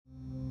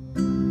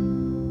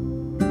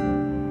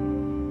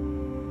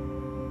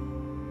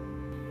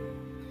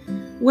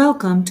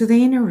Welcome to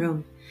the Inner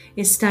Room,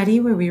 a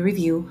study where we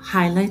review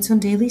highlights on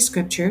daily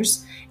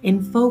scriptures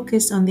and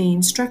focus on the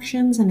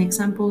instructions and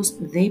examples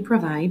they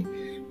provide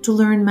to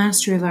learn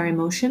mastery of our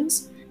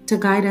emotions, to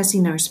guide us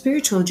in our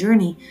spiritual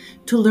journey,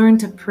 to learn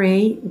to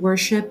pray,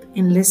 worship,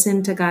 and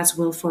listen to God's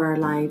will for our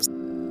lives.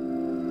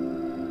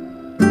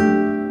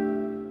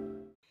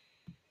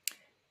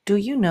 Do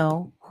you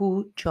know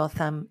who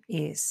Jotham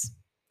is?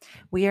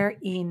 We are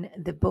in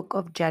the book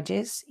of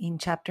Judges in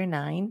chapter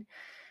 9.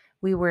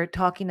 We were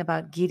talking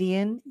about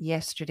Gideon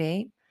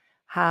yesterday,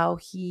 how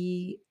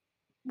he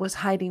was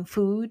hiding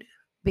food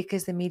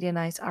because the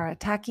Midianites are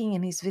attacking,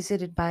 and he's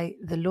visited by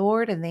the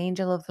Lord, and the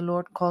angel of the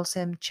Lord calls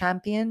him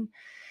champion.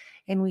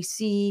 And we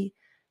see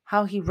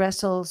how he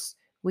wrestles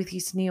with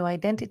his new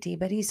identity,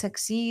 but he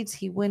succeeds.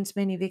 He wins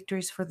many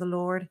victories for the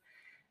Lord,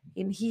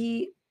 and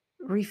he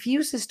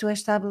refuses to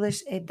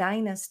establish a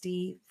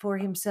dynasty for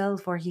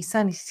himself or his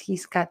son.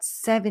 He's got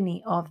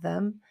 70 of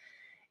them.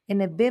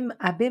 And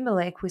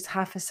Abimelech, who is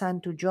half a son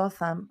to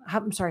Jotham,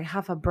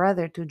 half a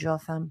brother to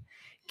Jotham,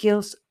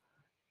 kills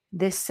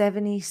the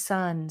 70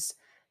 sons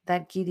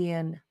that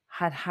Gideon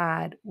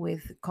had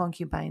with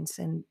concubines,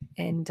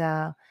 and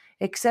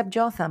except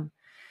Jotham.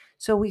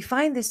 So we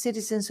find the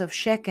citizens of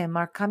Shechem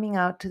are coming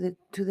out to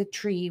the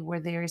tree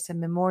where there is a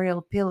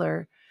memorial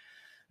pillar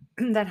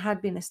that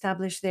had been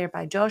established there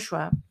by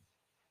Joshua.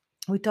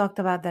 We talked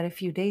about that a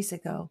few days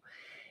ago.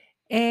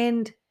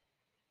 And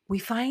we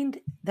find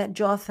that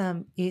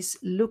Jotham is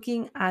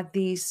looking at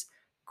this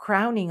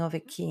crowning of a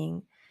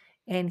king,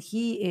 and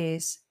he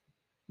is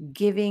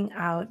giving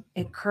out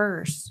a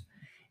curse.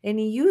 And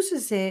he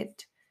uses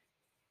it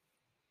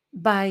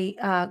by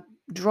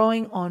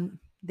drawing on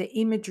the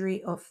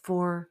imagery of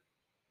four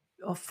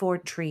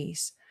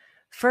trees.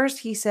 First,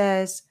 he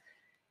says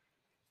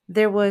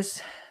there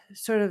was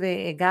sort of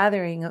a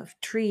gathering of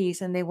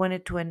trees, and they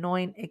wanted to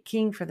anoint a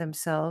king for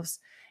themselves.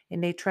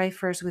 And they try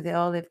first with the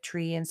olive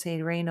tree and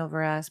say, "Reign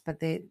over us,"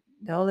 but the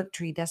olive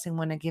tree doesn't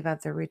want to give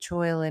out the rich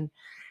oil and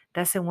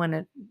doesn't want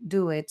to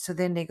do it. So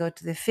then they go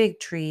to the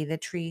fig tree. The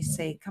trees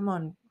say, "Come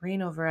on,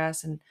 reign over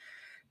us," and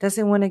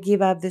doesn't want to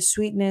give up the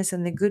sweetness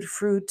and the good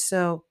fruit,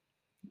 so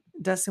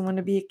doesn't want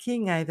to be a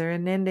king either.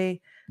 And then they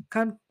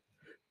come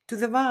to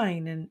the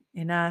vine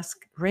and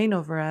ask, "Reign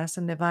over us,"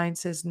 and the vine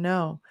says,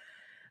 "No,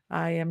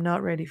 I am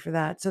not ready for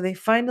that." So they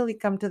finally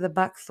come to the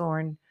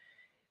buckthorn,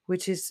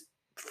 which is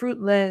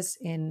fruitless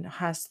and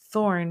has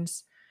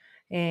thorns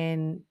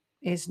and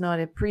is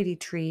not a pretty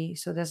tree,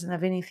 so doesn't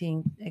have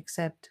anything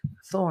except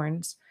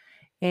thorns.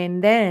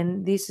 And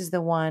then this is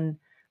the one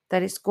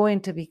that is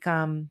going to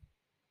become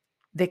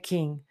the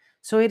king.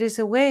 So it is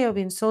a way of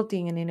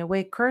insulting and in a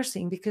way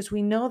cursing, because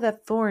we know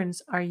that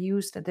thorns are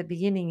used at the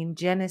beginning in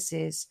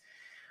Genesis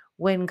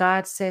when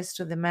God says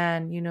to the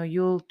man,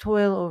 you'll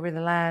toil over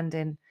the land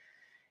and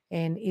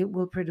it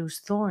will produce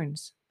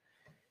thorns.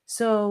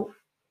 So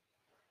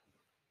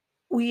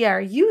we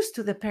are used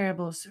to the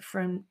parables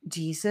from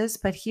Jesus,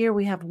 but here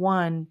we have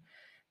one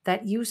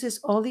that uses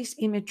all this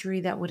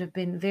imagery that would have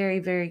been very,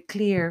 very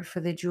clear for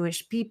the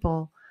Jewish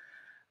people,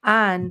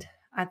 and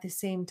at the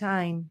same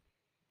time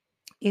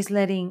is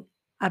letting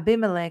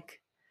Abimelech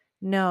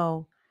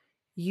know,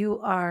 you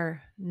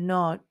are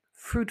not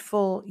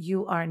fruitful,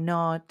 you are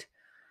not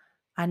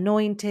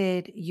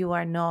anointed, you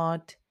are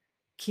not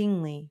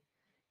kingly.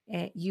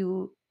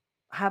 You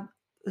have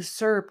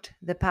usurped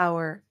the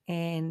power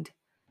and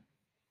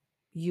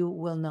you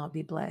will not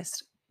be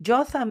blessed.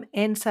 Jotham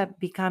ends up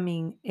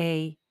becoming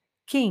a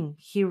king.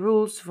 He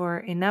rules for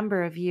a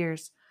number of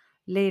years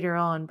later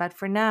on, but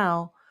for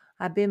now,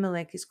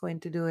 Abimelech is going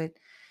to do it.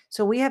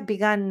 So we have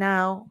begun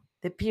now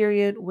the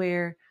period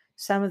where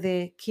some of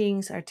the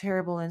kings are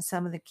terrible and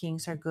some of the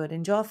kings are good,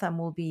 and Jotham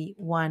will be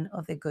one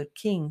of the good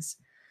kings.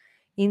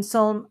 In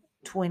Psalm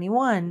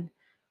 21,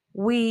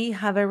 we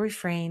have a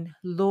refrain,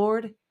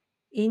 "Lord,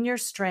 in your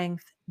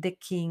strength the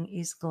king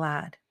is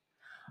glad."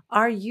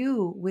 Are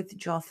you with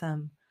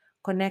Jotham,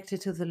 connected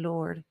to the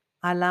Lord,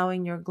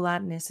 allowing your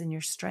gladness and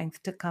your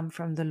strength to come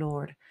from the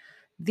Lord?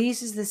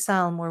 This is the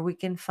psalm where we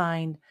can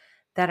find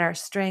that our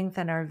strength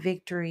and our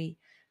victory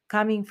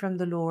coming from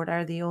the Lord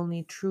are the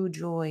only true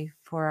joy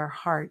for our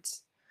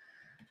hearts.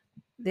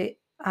 The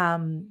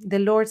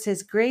Lord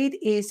says, "Great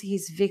is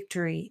his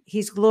victory,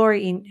 his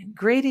glory in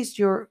great is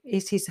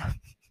his."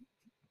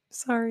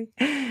 Sorry,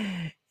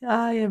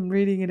 I am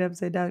reading it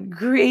upside down.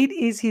 "Great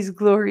is his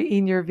glory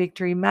in your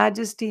victory.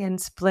 Majesty and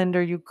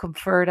splendor you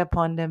conferred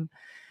upon them.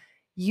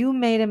 You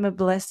made him a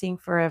blessing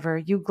forever.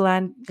 You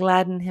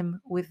gladden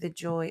him with the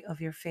joy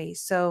of your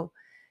face." So,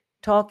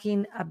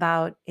 talking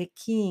about a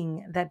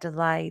king that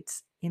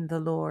delights in the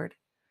Lord.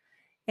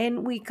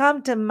 And we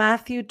come to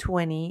Matthew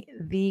 20,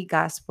 the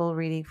gospel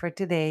reading for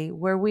today,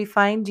 where we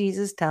find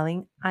Jesus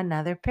telling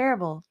another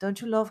parable. Don't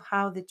you love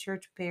how the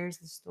church pairs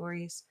the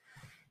stories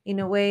in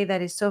a way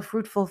that is so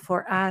fruitful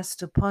for us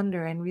to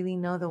ponder and really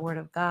know the Word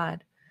of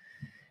God?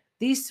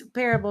 This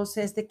parable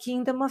says the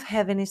kingdom of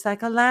heaven is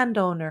like a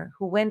landowner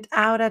who went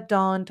out at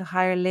dawn to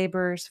hire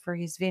laborers for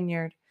his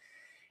vineyard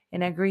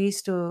and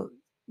agrees to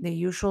the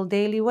usual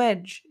daily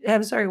wage,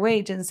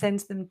 and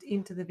sends them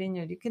into the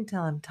vineyard. You can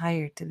tell I'm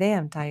tired. Today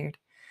I'm tired.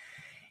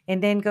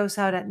 And then goes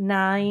out at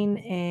 9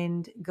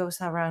 and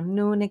goes around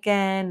noon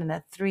again, and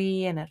at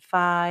 3 and at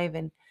 5.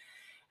 And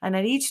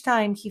at each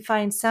time he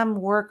finds some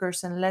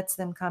workers and lets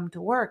them come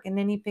to work. And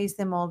then he pays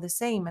them all the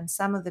same. And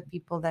some of the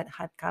people that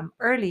had come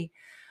early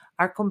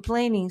are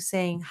complaining,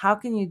 saying, "How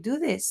can you do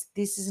this?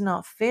 This is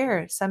not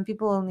fair. Some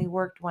people only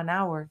worked 1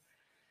 hour."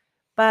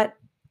 But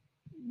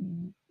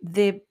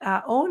the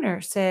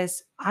owner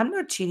says, "I'm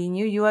not cheating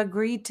you. You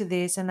agreed to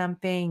this and I'm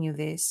paying you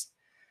this."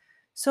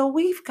 So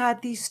we've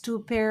got these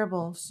two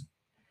parables,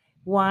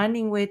 one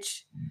in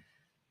which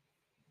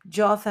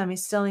Jotham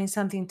is selling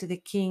something to the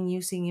king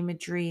using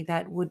imagery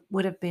that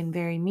would have been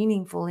very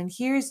meaningful. And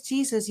here's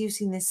Jesus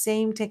using the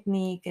same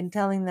technique and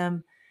telling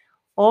them,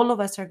 all of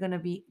us are going to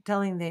be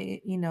telling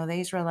the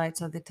Israelites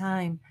of the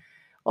time,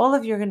 all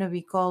of you are going to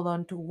be called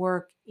on to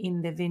work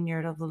in the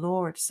vineyard of the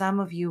Lord. Some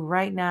of you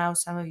right now,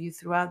 some of you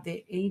throughout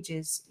the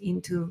ages,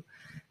 into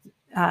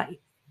uh,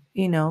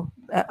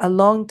 a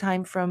long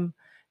time from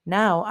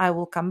now, I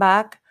will come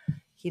back.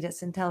 He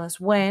doesn't tell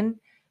us when,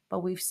 but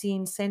we've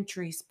seen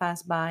centuries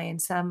pass by,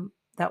 and some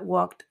that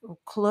walked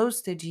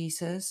close to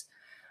Jesus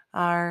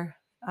are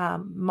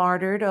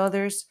martyred.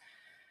 Others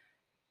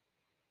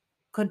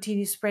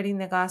continue spreading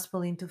the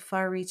gospel into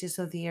far reaches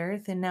of the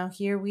earth. And now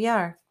here we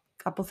are,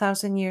 a couple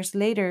thousand years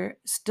later,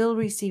 still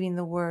receiving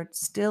the word,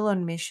 still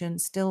on mission,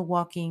 still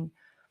walking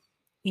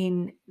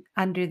in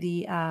under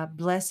the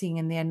blessing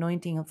and the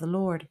anointing of the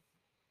Lord.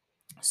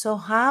 So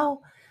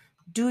how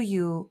do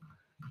you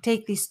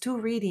take these two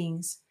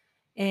readings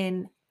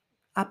and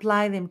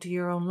apply them to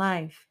your own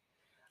life?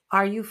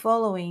 Are you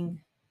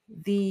following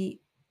the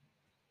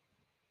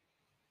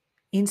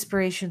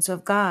inspirations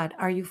of God?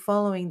 Are you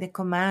following the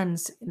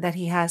commands that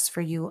He has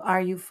for you?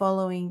 Are you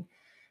following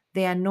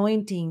the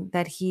anointing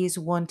that He is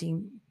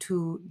wanting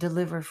to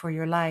deliver for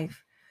your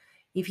life?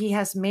 If He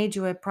has made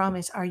you a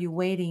promise, are you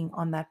waiting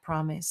on that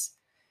promise?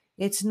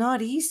 It's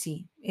not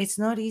easy. It's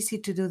not easy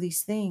to do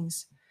these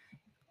things.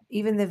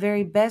 Even the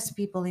very best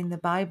people in the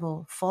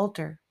Bible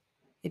falter.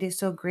 It is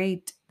so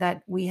great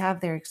that we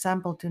have their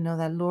example to know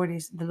that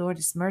the Lord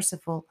is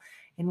merciful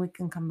and we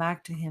can come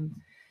back to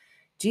Him.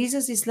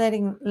 Jesus is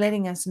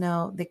letting us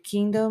know the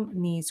kingdom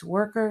needs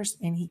workers,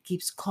 and He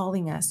keeps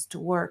calling us to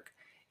work,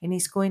 and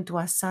He's going to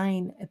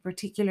assign a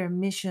particular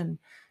mission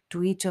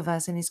to each of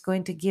us, and He's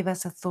going to give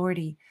us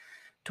authority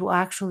to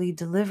actually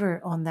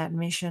deliver on that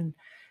mission.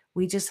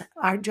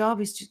 Our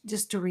job is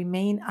just to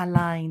remain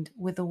aligned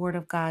with the Word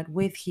of God,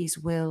 with His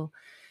will,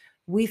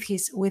 with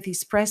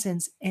his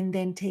presence, and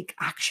then take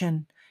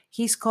action.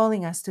 He's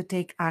calling us to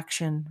take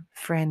action,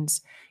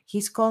 friends.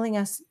 He's calling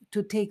us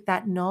to take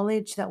that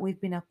knowledge that we've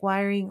been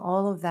acquiring,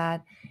 all of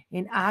that,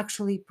 and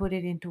actually put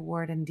it into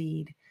word and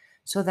deed,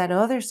 so that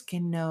others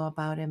can know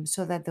about Him,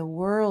 so that the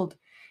world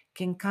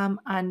can come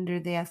under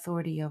the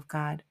authority of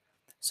God.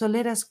 So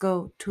let us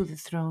go to the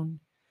throne.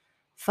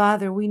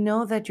 Father, we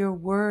know that your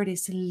word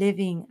is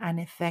living and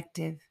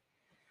effective.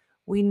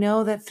 We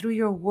know that through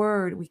your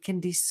word, we can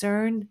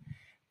discern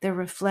the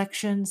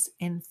reflections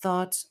and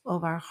thoughts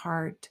of our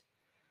heart.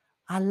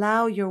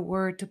 Allow your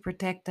word to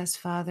protect us,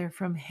 Father,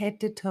 from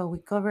head to toe. We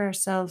cover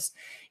ourselves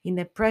in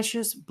the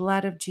precious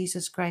blood of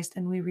Jesus Christ,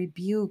 and we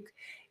rebuke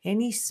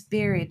any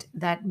spirit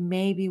that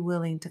may be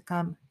willing to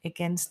come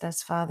against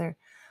us, Father.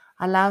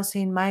 Allow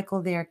Saint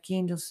Michael the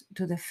Archangel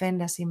to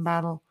defend us in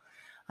battle,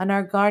 and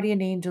our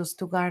guardian angels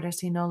to guard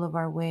us in all of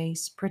our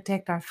ways.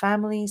 Protect our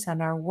families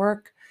and our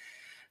work.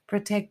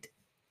 Protect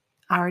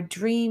our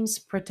dreams,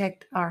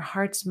 protect our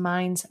hearts,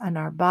 minds, and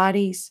our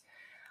bodies.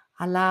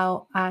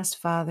 Allow us,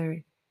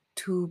 Father,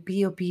 to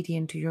be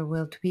obedient to your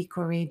will, to be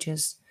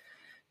courageous,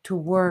 to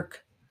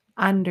work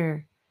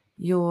under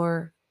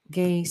your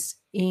gaze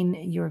in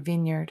your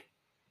vineyard.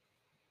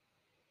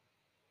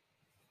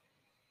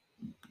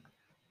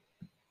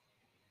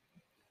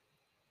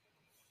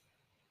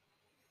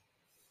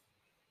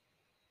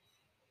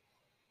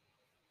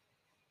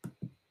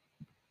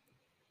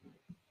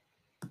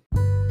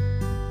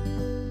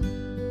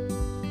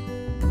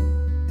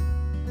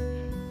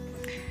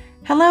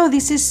 Hello,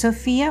 this is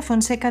Sofia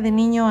Fonseca de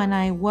Niño, and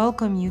I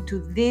welcome you to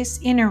this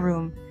Inner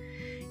Room.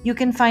 You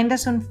can find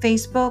us on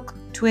Facebook,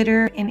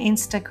 Twitter, and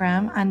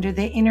Instagram under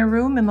the Inner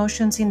Room,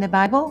 Emotions in the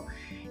Bible,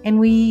 and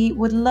we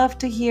would love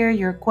to hear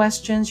your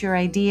questions, your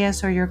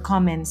ideas, or your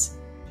comments.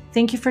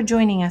 Thank you for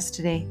joining us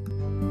today.